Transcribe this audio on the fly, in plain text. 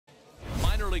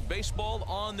League Baseball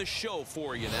on the show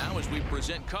for you now as we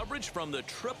present coverage from the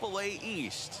AAA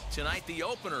East. Tonight, the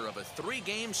opener of a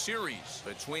 3-game series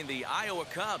between the Iowa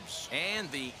Cubs and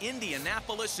the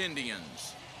Indianapolis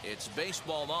Indians. It's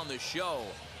baseball on the show,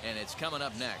 and it's coming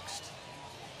up next.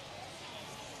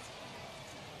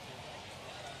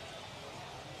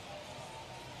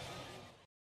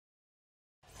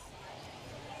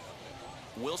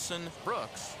 Wilson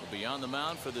Brooks will be on the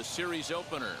mound for the series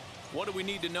opener. What do we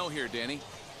need to know here, Danny?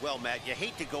 Well, Matt, you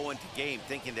hate to go into game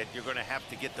thinking that you're going to have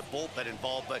to get the bullpen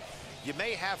involved, but you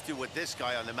may have to with this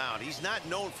guy on the mound. He's not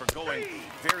known for going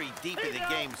very deep into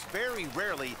games. Very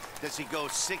rarely does he go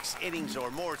 6 innings or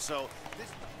more. So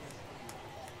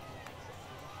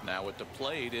now at the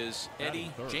plate is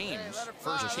Eddie James.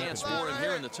 First chance for him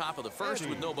here in the top of the first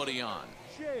with nobody on.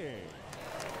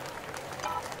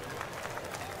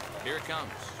 Here it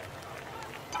comes.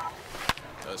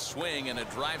 A swing and a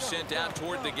drive sent out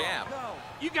toward the gap.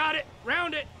 You got it.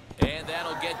 Round it. And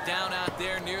that'll get down out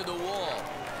there near the wall.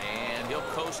 And he'll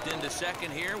coast into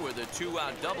second here with a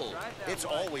 2-out double. It's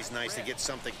always nice to get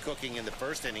something cooking in the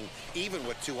first inning, even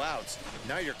with 2 outs.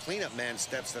 Now your cleanup man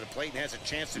steps to the plate and has a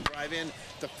chance to drive in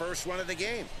the first run of the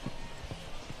game.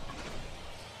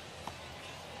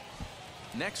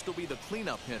 Next will be the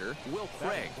cleanup hitter, Will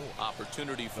Craig.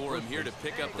 Opportunity for him here to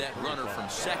pick up that runner from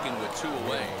second with 2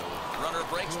 away. Runner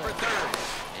breaks for third.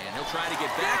 And he'll try to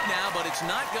get back now, but it's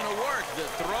not going to work. The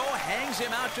throw hangs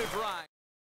him out to dry.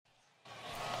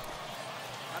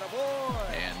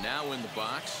 And now in the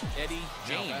box, Eddie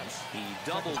James. He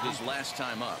doubled his last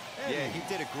time up. Yeah, he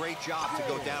did a great job to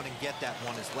go down and get that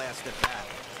one his last at bat.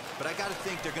 But I got to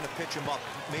think they're going to pitch him up,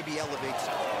 maybe elevate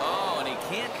some. Oh, and he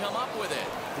can't come up with it.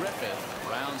 Griffith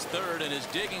rounds third and is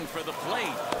digging for the plate.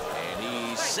 And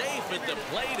he's safe at the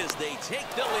plate as they take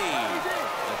the lead.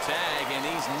 The tag, and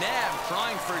he's nabbed,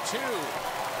 trying for 2.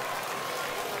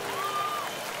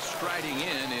 Striding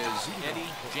in is Eddie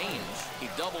James.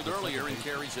 He doubled earlier and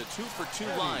carries a 2-for-2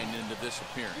 line into this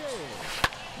appearance.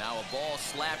 Now a ball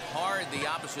slapped hard the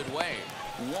opposite way.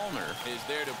 Wallner is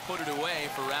there to put it away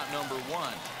for out number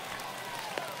 1.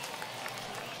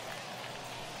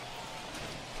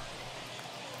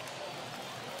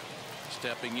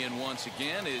 Stepping in once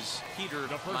again is Peter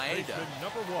Maeda.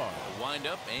 The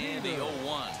windup and the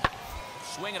 0-1.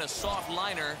 Swinging a soft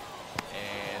liner,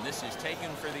 and this is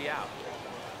taken for the out.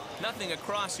 Nothing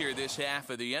across here this half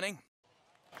of the inning.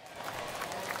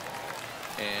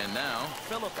 And now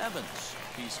Phillip Evans.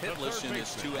 He's hitless in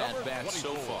his 2 at-bats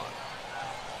so far.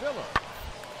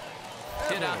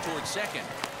 Hit out towards second.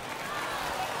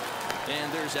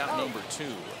 And there's out number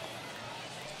 2.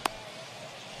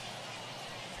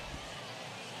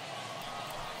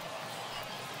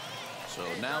 So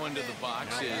now into the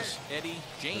box is Eddie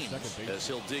James as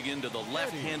he'll dig into the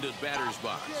left-handed batter's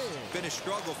box. Been a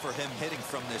struggle for him hitting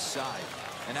from this side.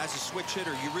 And as a switch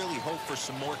hitter, you really hope for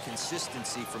some more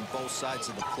consistency from both sides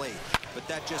of the plate. But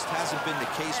that just hasn't been the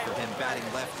case for him batting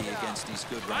lefty against these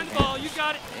good right-handers. You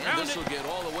got it. And this will get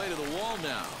all the way to the wall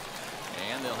now.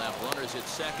 And they'll have runners at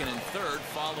second and third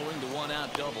following the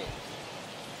 1-out double.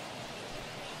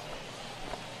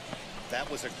 That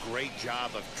was a great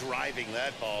job of driving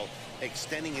that ball,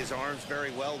 extending his arms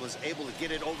very well, was able to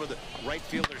get it over the right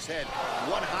fielder's head,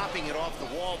 one-hopping it off the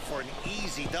wall for an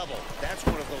easy double. That's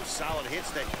one of those solid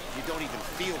hits that you don't even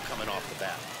feel coming off the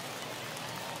bat.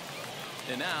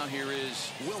 And now here is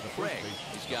Will Craig.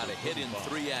 He's got a hit in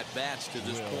 3 at-bats to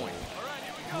this point. All right,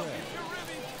 here we go.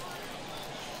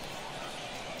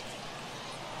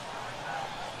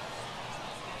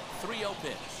 Get your ribby. 3-0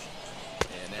 pitch.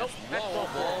 And that's wall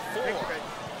ball 4.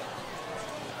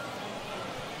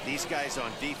 These guys on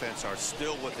defense are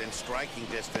still within striking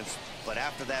distance, but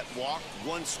after that walk,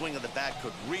 one swing of the bat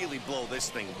could really blow this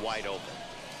thing wide open.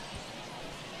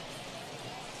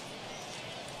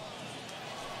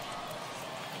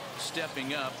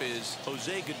 Stepping up is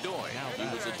Jose Godoy. He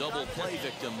was a double play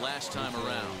victim last time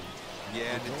around.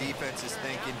 Yeah, and the defense is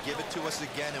thinking, give it to us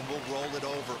again and we'll roll it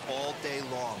over all day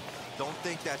long. Don't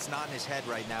think that's not in his head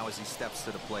right now as he steps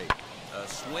to the plate. A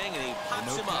swing, and he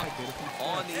pops him up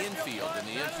on the infield, and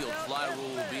the infield fly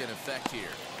rule will be in effect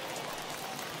here.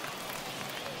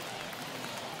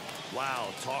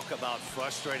 Wow, talk about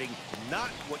frustrating.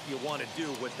 Not what you want to do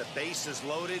with the bases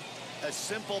loaded. A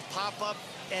simple pop-up,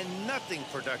 and nothing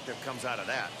productive comes out of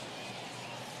that.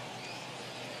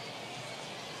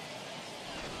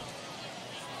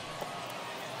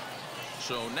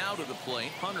 So now to the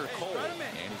plate, Hunter Cole,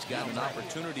 and he's got an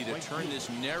opportunity to turn this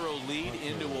narrow lead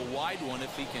into a wide one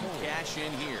if he can cash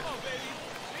in here. Here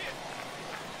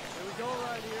we go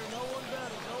right here. No one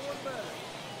better. No one better.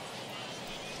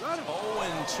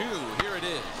 0-2. Here it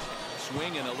is.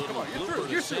 swing and a little blooper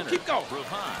to center. Keep going.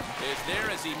 Bruhan is there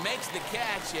as he makes the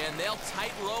catch, and they'll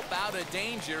tightrope out of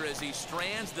danger as he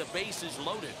strands the bases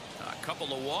loaded. A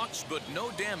couple of walks, but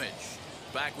no damage.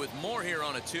 Back with more here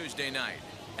on a Tuesday night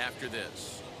after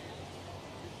this.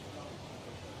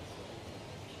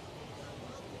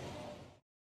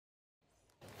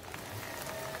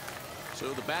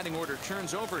 So the batting order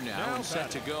turns over now and set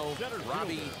to go.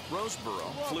 Robbie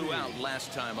Roseboro flew out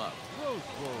last time up.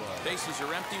 Bases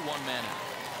are empty, one man out.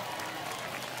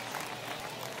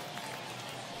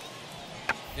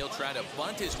 He'll try to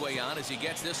bunt his way on as he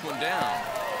gets this one down.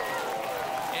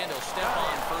 And he'll step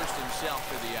on first himself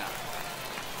for the out.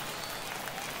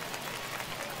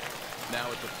 Now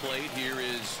at the plate, here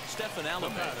is Stephen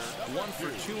Alamez. 1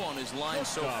 for 2 on his line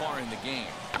so far in the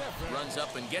game. Runs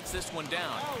up and gets this one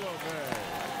down.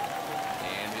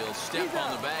 And he'll step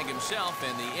on the bag himself,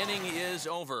 and the inning is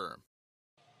over.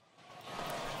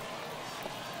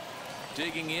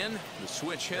 Digging in, the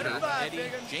switch hitter, Eddie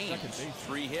James.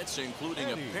 3 hits, including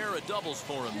a pair of doubles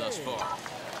for him thus far.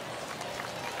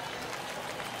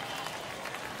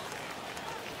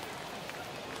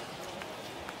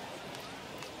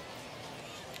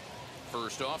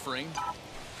 First offering.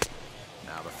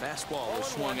 Now the fastball was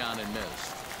swung on and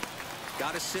missed.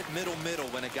 Got to sit middle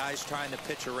when a guy's trying to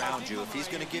pitch around you. If he's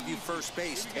going to give you first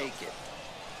base, take it.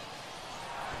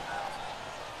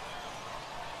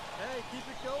 Hey, keep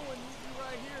it going. You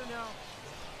right here now.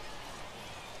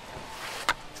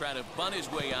 Try to bunt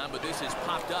his way on, but this is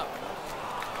popped up.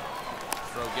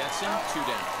 Throw gets him, 2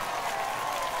 down.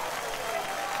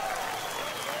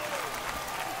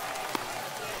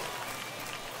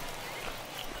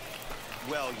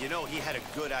 Well, you know, he had a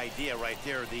good idea right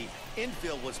there. The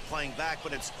infield was playing back,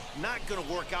 but it's not going to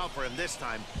work out for him this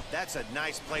time. That's a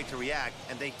nice play to react,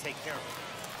 and they take care of it.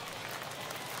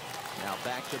 Now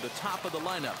back to the top of the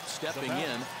lineup. Stepping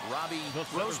in, Robbie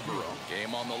Roseboro.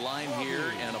 Game on the line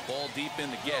here, and a ball deep in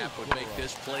the gap would make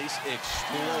this place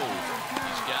explode.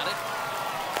 He's got it.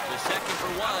 The second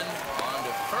for 1. On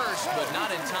to first, but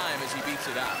not in time as he beats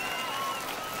it out.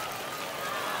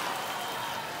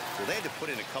 So they had to put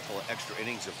in a couple of extra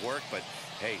innings of work, but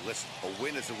hey, listen, a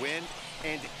win is a win,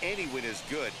 and any win is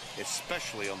good,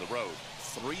 especially on the road.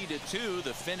 3-2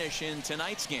 the finish in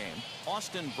tonight's game.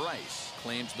 Austin Bryce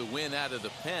claims the win out of the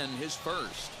pen, his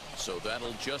first. So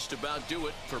that'll just about do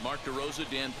it. For Mark DeRosa,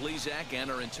 Dan Plesac,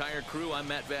 and our entire crew, I'm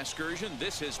Matt Vasgersian.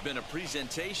 This has been a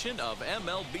presentation of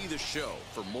MLB The Show.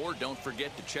 For more, don't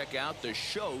forget to check out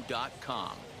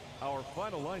theshow.com. Our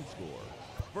final line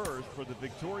score. First, for the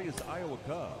victorious Iowa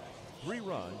Cubs, 3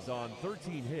 runs on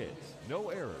 13 hits, no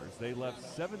errors. They left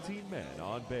 17 men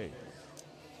on base.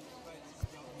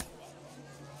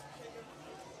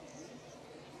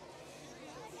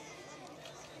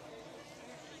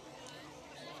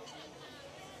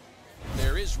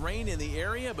 There is rain in the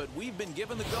area, but we've been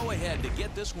given the go-ahead to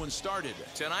get this one started.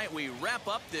 Tonight, we wrap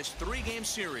up this 3-game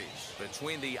series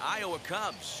between the Iowa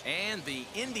Cubs and the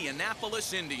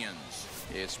Indianapolis Indians.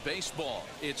 It's baseball.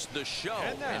 It's the show,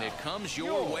 and it comes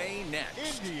your way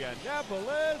next.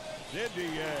 Indianapolis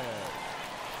Indians.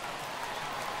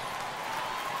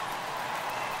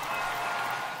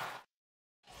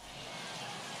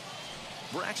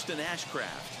 Braxton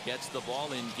Ashcraft gets the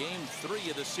ball in Game 3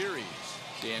 of the series.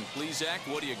 Dan Plesac,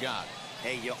 what do you got?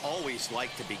 Hey, you always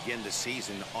like to begin the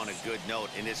season on a good note.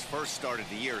 In his first start of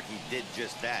the year, he did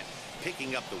just that,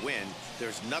 picking up the win.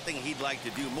 There's nothing he'd like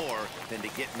to do more than to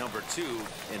get number 2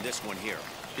 in this one here.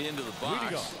 Into the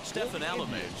box, Stephen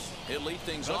Alamez. He'll lead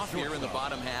things off here in the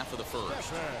bottom half of the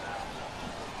first.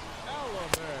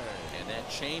 And that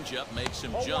changeup makes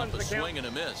him jump, a swing and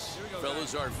a miss.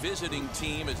 Fellas, our visiting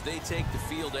team as they take the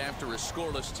field after a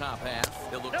scoreless top half.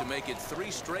 They'll look to make it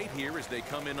 3 straight here as they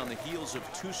come in on the heels of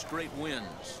 2 straight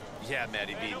wins. Yeah,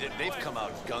 Matty B, they've come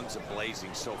out guns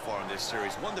a-blazing so far in this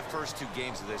series. Won the first 2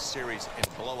 games of this series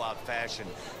in blowout fashion.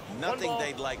 Nothing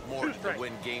they'd like more than to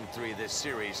win Game 3 of this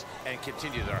series and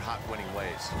continue their hot winning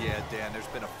ways. Yeah, Dan, there's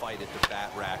been a fight at the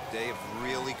bat rack. They have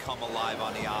really come alive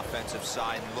on the offensive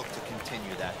side and look to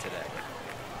continue that today.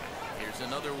 Here's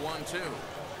another 1-2.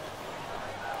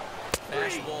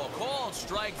 Fastball called,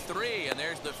 strike 3, and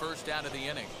there's the first out of the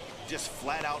inning. Just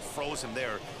flat out froze him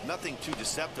there. Nothing too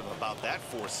deceptive about that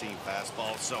 4-seam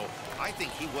fastball, so I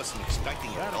think he wasn't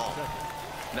expecting it at all.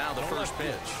 Now the first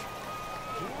pitch.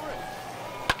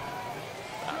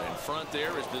 Out in front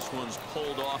there as this one's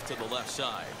pulled off to the left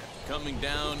side. Coming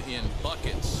down in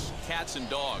buckets, cats and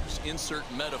dogs, insert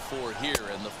metaphor here,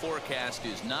 and the forecast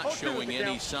is not showing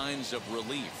any signs of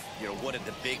relief. You know, one of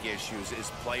the big issues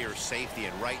is player safety,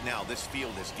 and right now this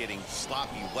field is getting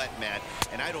sloppy wet, Matt,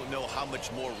 and I don't know how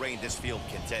much more rain this field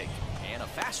can take. And a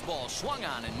fastball swung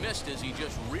on and missed as he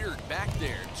just reared back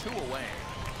there. 2 away.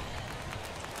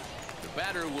 The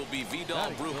batter will be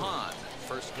Vidal Brujan.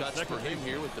 First cuts for him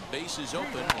here with the bases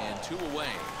open and 2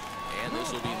 away. And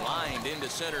this will be lined into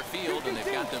center field, and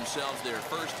they've got themselves their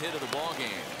first hit of the ball game.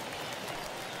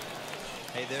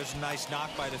 Hey, there's a nice knock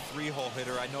by the 3-hole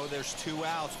hitter. I know there's 2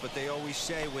 outs, but they always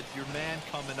say with your man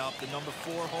coming up, the number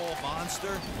 4-hole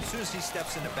monster, as soon as he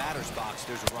steps in the batter's box,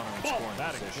 there's a runner in scoring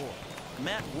position.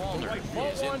 Matt Wallner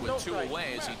is in with 2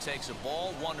 away as he takes a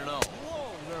ball 1-0.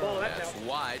 That's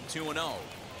wide, 2-0.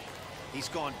 He's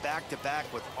gone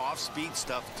back-to-back with off-speed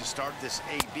stuff to start this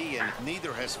AB, and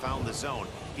neither has found the zone.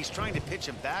 He's trying to pitch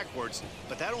him backwards,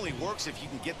 but that only works if you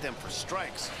can get them for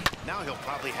strikes. Now he'll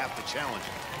probably have to challenge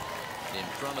him. In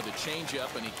front of the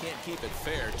changeup, and he can't keep it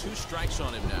fair. 2 strikes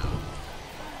on him now.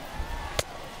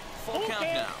 Full count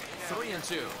now.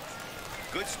 3-2.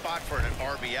 Good spot for an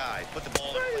RBI. Put the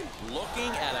ball in play.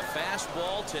 Looking at a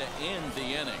fastball to end the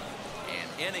inning. And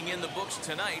inning in the books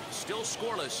tonight. Still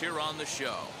scoreless here on the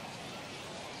show.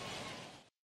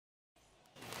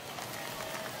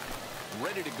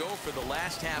 Ready to go for the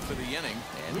last half of the inning.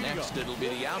 And next it'll be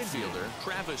the outfielder,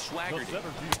 Travis Swaggerty.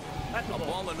 A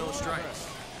ball and no strikes.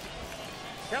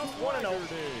 Counts 1-0.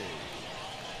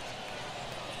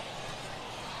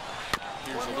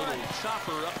 Here's a little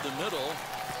chopper up the middle.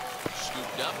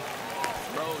 Scooped up.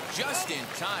 Throw just in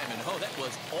time. And oh, that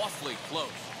was awfully close.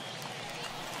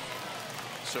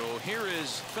 So here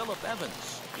is Phillip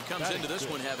Evans. He comes into this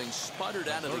one having sputtered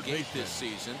out of the gate this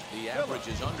season. The average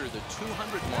is under the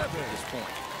 200 mark at this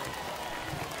point.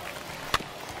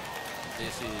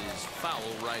 This is foul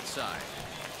right side.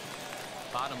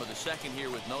 Bottom of the second here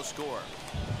with no score.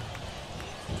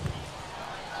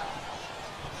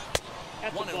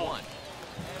 1-1.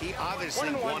 He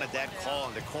obviously wanted that call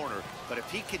in the corner, but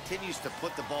if he continues to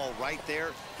put the ball right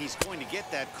there, he's going to get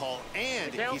that call,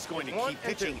 and he's going to keep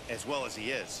pitching as well as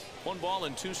he is. 1 ball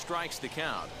and 2 strikes the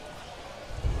count.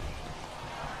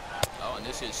 Oh, and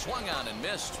this is swung on and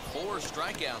missed. 4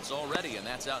 strikeouts already, and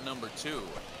that's out number 2.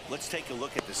 Let's take a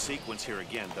look at the sequence here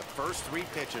again. The first 3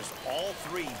 pitches, all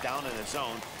 3 down in the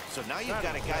zone. So now you've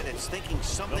got a guy that's thinking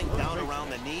something down around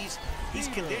the knees. He's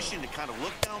conditioned to kind of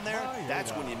look down there.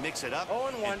 That's when you mix it up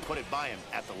and put it by him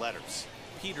at the letters.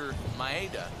 Peter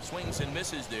Maeda swings and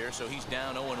misses there, so he's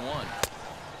down 0-1.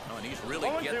 Oh, and he's really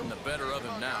getting the better of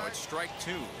him now. It's strike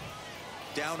 2.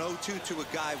 Down 0-2 to a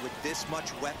guy with this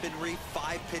much weaponry.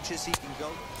 5 pitches he can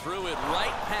go. Threw it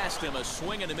right past him. A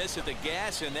swing and a miss at the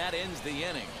gas, and that ends the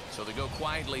inning. So they go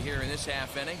quietly here in this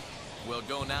half inning. We'll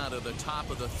go now to the top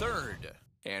of the 3rd.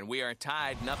 And we are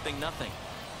tied 0-0.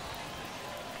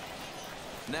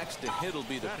 Next to hit will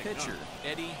be the pitcher,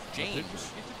 Eddie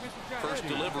James. First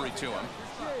delivery to him.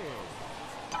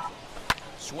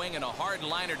 Swinging a hard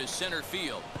liner to center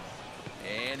field.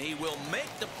 And he will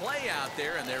make the play out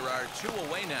there, and there are 2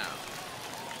 away now.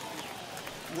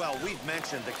 Well, we've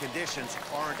mentioned the conditions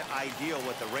aren't ideal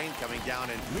with the rain coming down,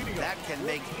 and that can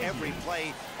make every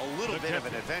play a little bit of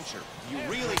an adventure. You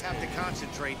really have to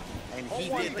concentrate, and he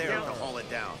did there to haul it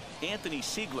down. Anthony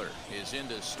Siegler is in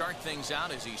to start things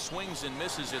out as he swings and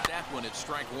misses at that one. It's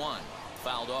strike 1.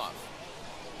 Fouled off.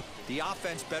 The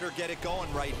offense better get it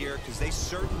going right here, because they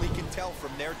certainly can tell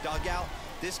from their dugout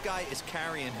this guy is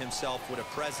carrying himself with a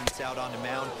presence out on the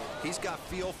mound. He's got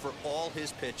feel for all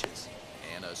his pitches.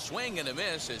 And a swing and a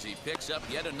miss as he picks up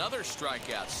yet another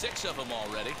strikeout. 6 of them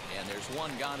already, and there's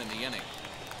 1 gone in the inning.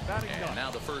 And now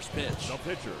the first pitch. The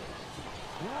pitcher,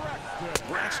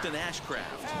 Braxton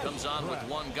Ashcraft comes on with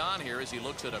 1 gone here as he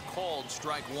looks at a called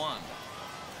strike 1.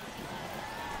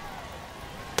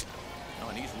 Oh,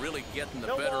 and he's really getting the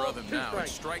better of him now.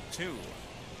 It's strike 2.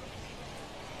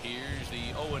 Here's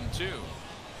the 0-2.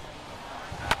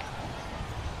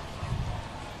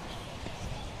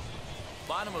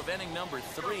 Bottom of inning number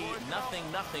 3,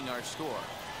 0-0 our score.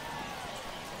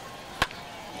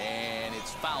 And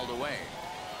it's fouled away.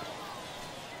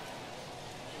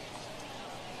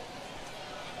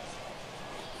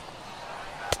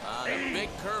 The big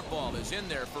curveball is in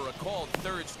there for a called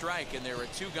 3rd strike, and there are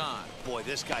 2 gone. Boy,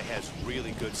 this guy has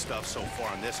really good stuff so far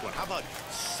on this one. How about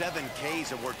 7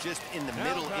 Ks, and we're just in the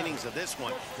middle innings of this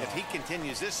one. If he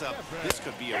continues this up, this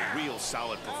could be a real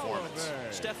solid performance.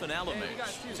 Stefan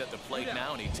Alamage is at the plate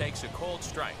now, and he takes a cold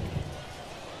strike.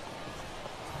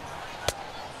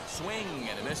 Swing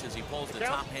and a miss as he pulls the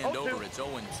top hand over. It's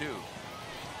 0-2.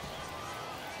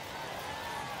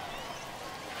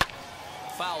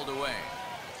 Fouled away.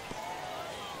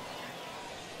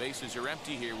 Bases are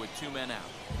empty here with 2 men out.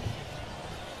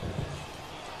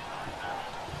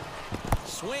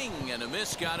 Swing and a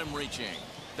miss got him reaching.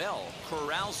 Bell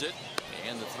corrals it,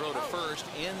 And the throw to first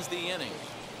ends the inning.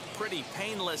 Pretty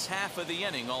painless half of the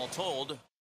inning all told.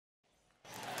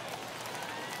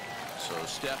 So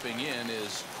stepping in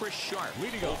is Chris Sharp.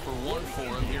 0 for 1 for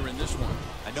him here in this one.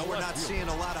 I know we're not seeing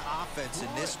a lot of offense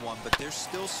in this one, but there's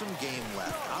still some game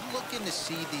left. I'm looking to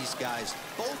see these guys,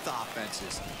 both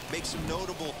offenses, make some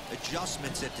notable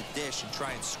adjustments at the dish and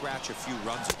try and scratch a few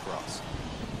runs across.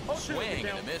 Swing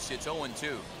and a miss. It's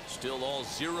 0-2. Still all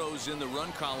zeros in the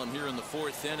run column here in the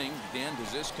 4th inning. Dan,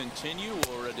 does this continue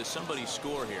or does somebody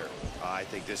score here? I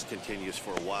think this continues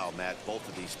for a while, Matt. Both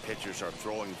of these pitchers are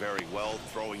throwing very well,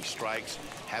 throwing strikes,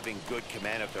 having good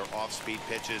command of their off-speed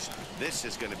pitches. This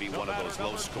is going to be one of those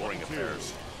low-scoring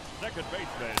affairs. Second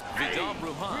baseman Vidal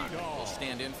Brujan will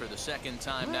stand in for the second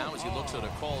time now as he looks at a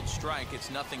called strike. It's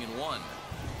 0-1.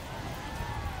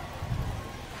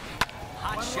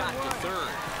 Hot shot to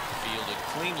third. Fielded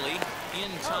cleanly.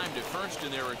 In time to first,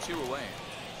 and there are 2 away.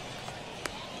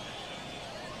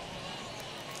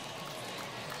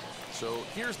 So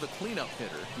here's the cleanup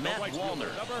hitter, Matt Wallner.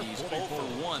 He's 0 for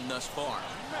 1 thus far.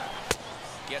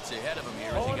 Gets ahead of him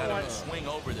here as he got him to swing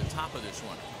over the top of this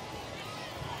one.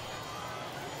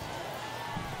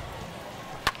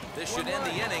 This should end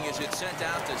the inning as it's sent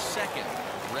out to second.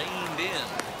 Reined in.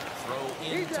 Throw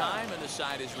in time, and the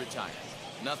side is retired.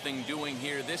 Nothing doing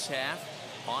here this half.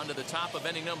 On to the top of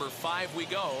inning number 5 we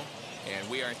go, and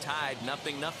we are tied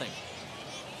 0-0.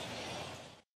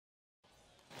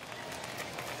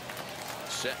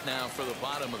 Set now for the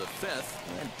bottom of the 5th,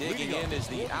 and digging in is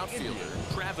the outfielder,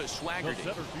 Travis Swaggerty.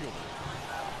 Nope.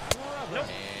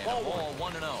 And Ball a ball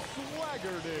 1. 1-0.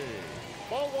 Swaggerty.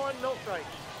 Ball 1, no strike.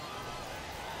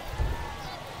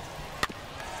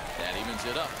 That evens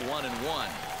it up 1-1.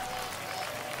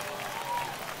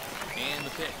 And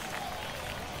the pitch.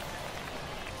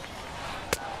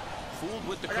 Fooled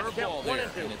with the curveball there,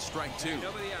 and it's strike 2.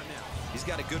 He's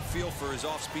got a good feel for his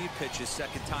off-speed pitches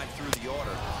second time through the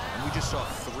order, and we just saw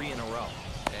 3 in a row.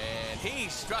 And he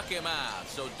struck him out.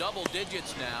 So double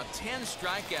digits now. 10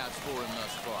 strikeouts for him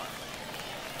thus far.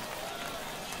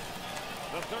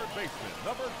 The third baseman,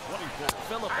 number 24.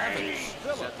 Phillip Evans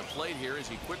is at the plate here as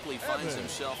he quickly finds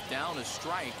himself down a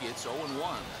strike. It's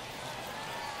 0-1.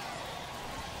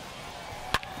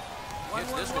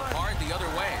 Hits this one hard the other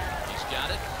way. He's got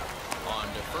it. On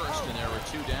to first, and there are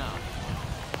 2 down.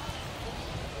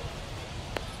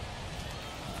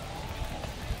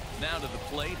 Now to the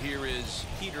plate, here is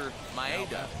Peter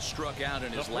Maeda, struck out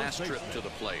in his last trip to the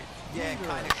plate. Yeah,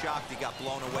 kind of shocked he got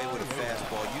blown away with a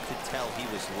fastball. You could tell he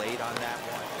was late on that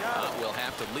one. We'll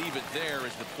have to leave it there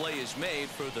as the play is made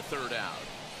for the 3rd out.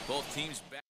 Both teams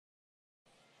back.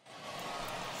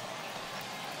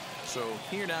 So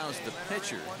here now is the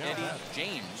pitcher, Eddie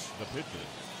James. The pitcher,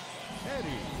 Eddie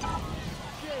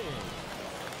James.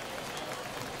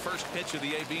 First pitch of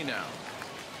the AB now.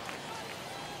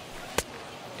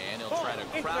 And he'll try to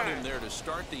crowd him there to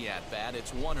start the at-bat.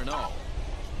 It's 1-0.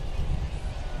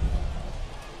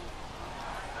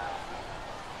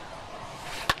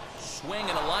 Swing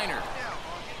and a liner.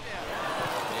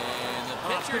 And the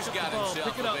pitcher's got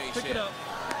himself a base hit.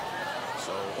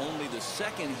 So only the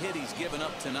 2nd hit he's given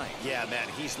up tonight. Yeah, Matt,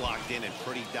 he's locked in and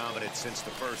pretty dominant since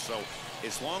the first. So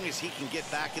as long as he can get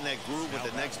back in that groove with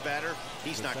the next batter,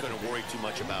 he's not going to worry too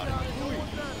much about it. Throws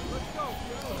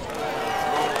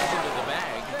into the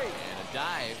bag and a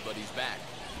dive, but he's back.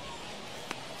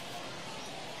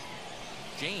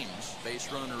 James,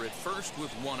 base runner at first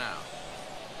with 1 out.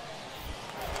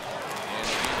 And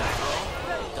again a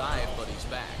throw, a dive, but he's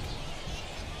back.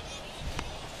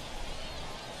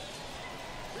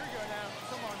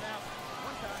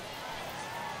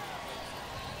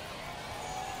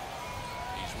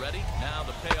 Ready? Now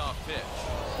the payoff pitch.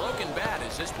 Broken bat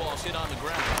as this ball's hit on the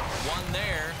ground. 1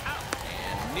 there,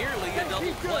 and nearly a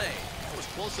double play. That was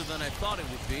closer than I thought it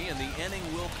would be, and the inning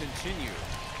will continue.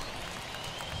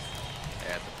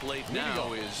 At the plate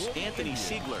now is Anthony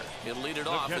Siegler. He'll lead it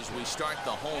off as we start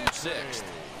the home 6th.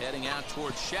 Heading out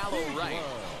towards shallow right.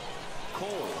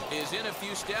 Cole is in a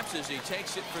few steps as he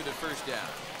takes it for the 1st out.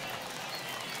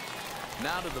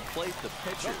 Now to the plate, the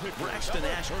pitcher, Braxton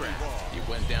Ashcraft. He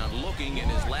went down looking in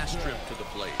his last trip to the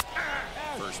plate.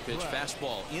 First pitch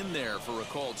fastball in there for a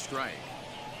called strike.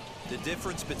 The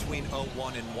difference between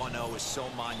 0-1 and 1-0 is so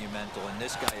monumental, and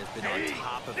this guy has been on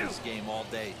top of his game all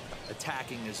day,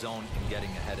 attacking the zone and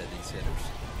getting ahead of these hitters.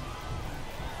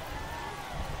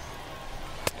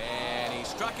 And he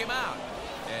struck him out.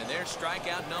 And there's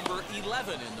strikeout number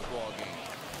 11 in the ballgame.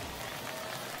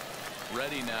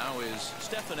 Ready now is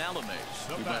Stephen Alames,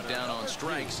 who went down on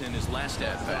strikes in his last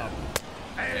at-bat.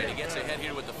 And he gets ahead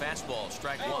here with the fastball,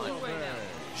 strike 1.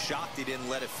 Shocked he didn't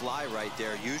let it fly right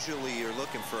there. Usually you're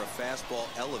looking for a fastball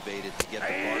elevated to get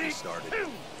the party started.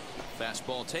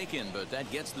 Fastball taken, but that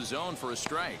gets the zone for a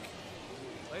strike.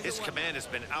 His command has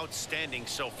been outstanding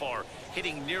so far,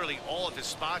 hitting nearly all of his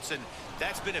spots, and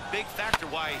that's been a big factor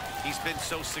why he's been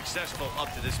so successful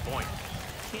up to this point.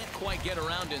 Can't quite get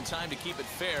around in time to keep it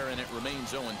fair, and it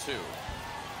remains 0-2.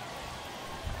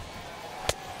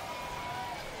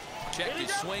 Checked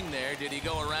his swing there. Did he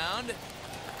go around?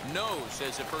 No,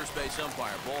 says the first base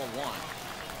umpire. Ball 1.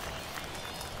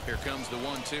 Here comes the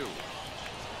 1-2.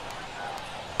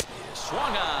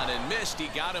 Swung on and missed. He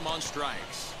got him on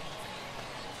strikes.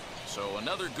 So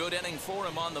another good inning for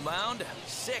him on the mound.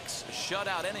 6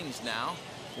 shutout innings now.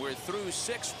 We're through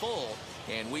 6 full,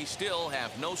 and we still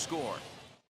have no score.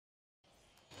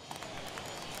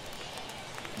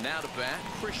 Now to bat,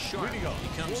 Chris Sharp. He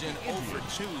comes in 0 for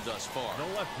 2 thus far. The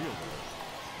left fielder.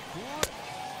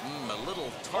 A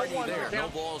little tardy there. No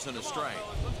balls and a strike.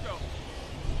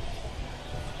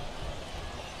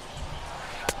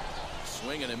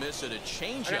 Swing and a miss at a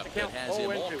changeup that has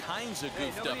him all kinds of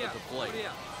goofed up at the plate.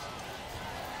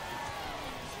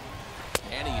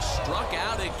 And he struck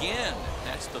out again.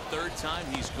 That's the 3rd time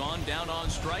he's gone down on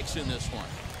strikes in this one.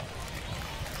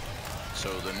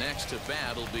 So the next to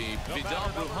bat will be Vidal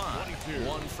Brujan.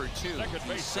 1 for 2.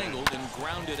 He's singled and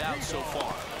grounded out so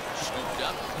far. Scooped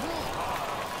up.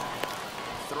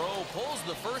 Throw pulls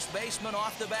the first baseman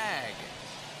off the bag.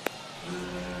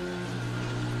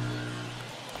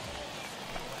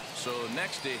 So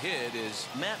next to hit is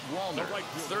Matt Wallner.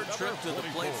 3rd trip to the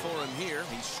plate for him here.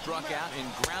 He struck out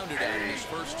and grounded out in his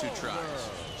first 2 tries.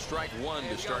 Strike 1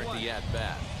 to start the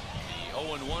at-bat. The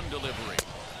 0-1 delivery.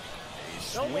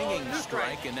 Swinging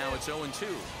strike, and now it's 0-2.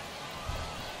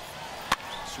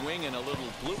 Swing and a little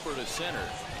blooper to center.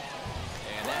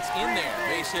 And that's in there.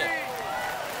 Base hit.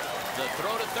 The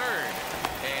throw to 3rd.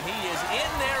 And he is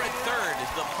in there at 3rd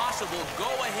as the possible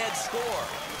go-ahead score.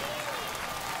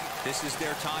 This is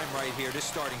their time right here. This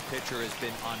starting pitcher has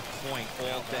been on point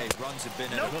all day. Runs have been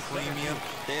at a premium.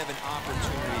 They have an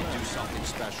opportunity to do something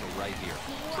special right here.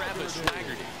 Travis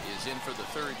Haggerty is in for the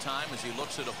 3rd time as he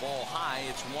looks at a ball high.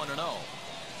 It's 1-0.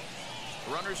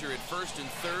 Runners are at 1st and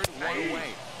 3rd, 1 away.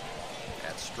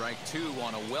 That's strike 2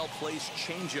 on a well-placed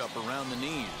changeup around the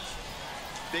knees.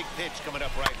 Big pitch coming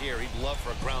up right here. He'd love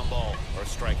for a ground ball or a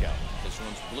strikeout. This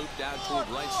one's blooped out toward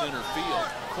right center field.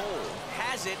 Cole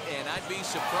has it, and I'd be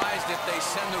surprised if they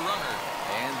send the runner.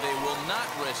 And they will not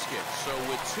risk it. So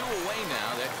with 2 away now,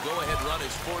 that go-ahead run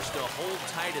is forced to hold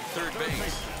tight at 3rd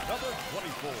base. Number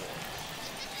 24.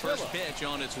 First pitch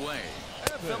on its way.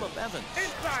 Phillip Evans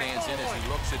stands in as he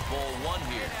looks at ball 1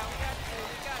 here.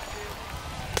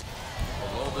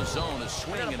 Below the zone, a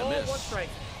swing and a miss.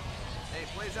 Hey,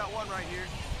 plays out 1 right here.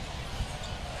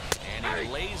 And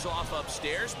he lays off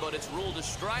upstairs, but it's ruled a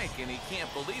strike, and he can't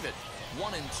believe it.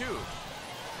 1-2.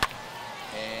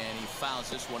 And he fouls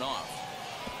this one off.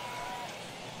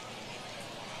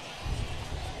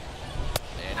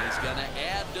 And he's going to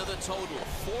add to the total.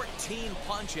 14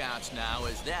 punch-outs now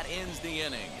as that ends the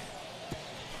inning.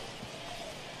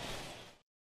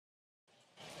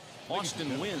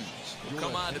 Austin Wins will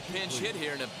come on to pinch hit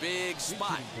here in a big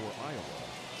spot. For Iowa.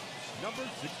 Number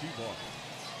 61.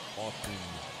 Austin.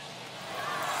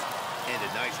 And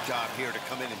a nice job here to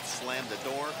come in and slam the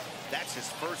door. That's his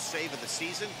first save of the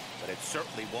season, but it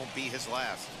certainly won't be his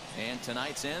last. And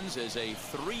tonight's ends as a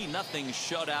 3-0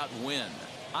 shutout win.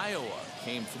 Iowa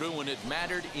came through when it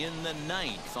mattered in the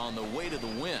 9th on the way to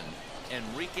the win.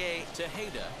 Enrique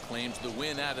Tejeda claims the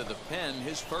win out of the pen,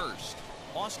 his first.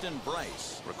 Austin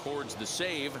Bryce records the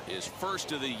save, his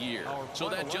first of the year. So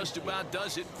that just about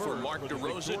does it for Mark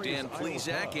DeRosa, Dan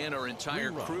Plesac, and our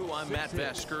entire crew. I'm Matt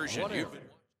Vasgersian.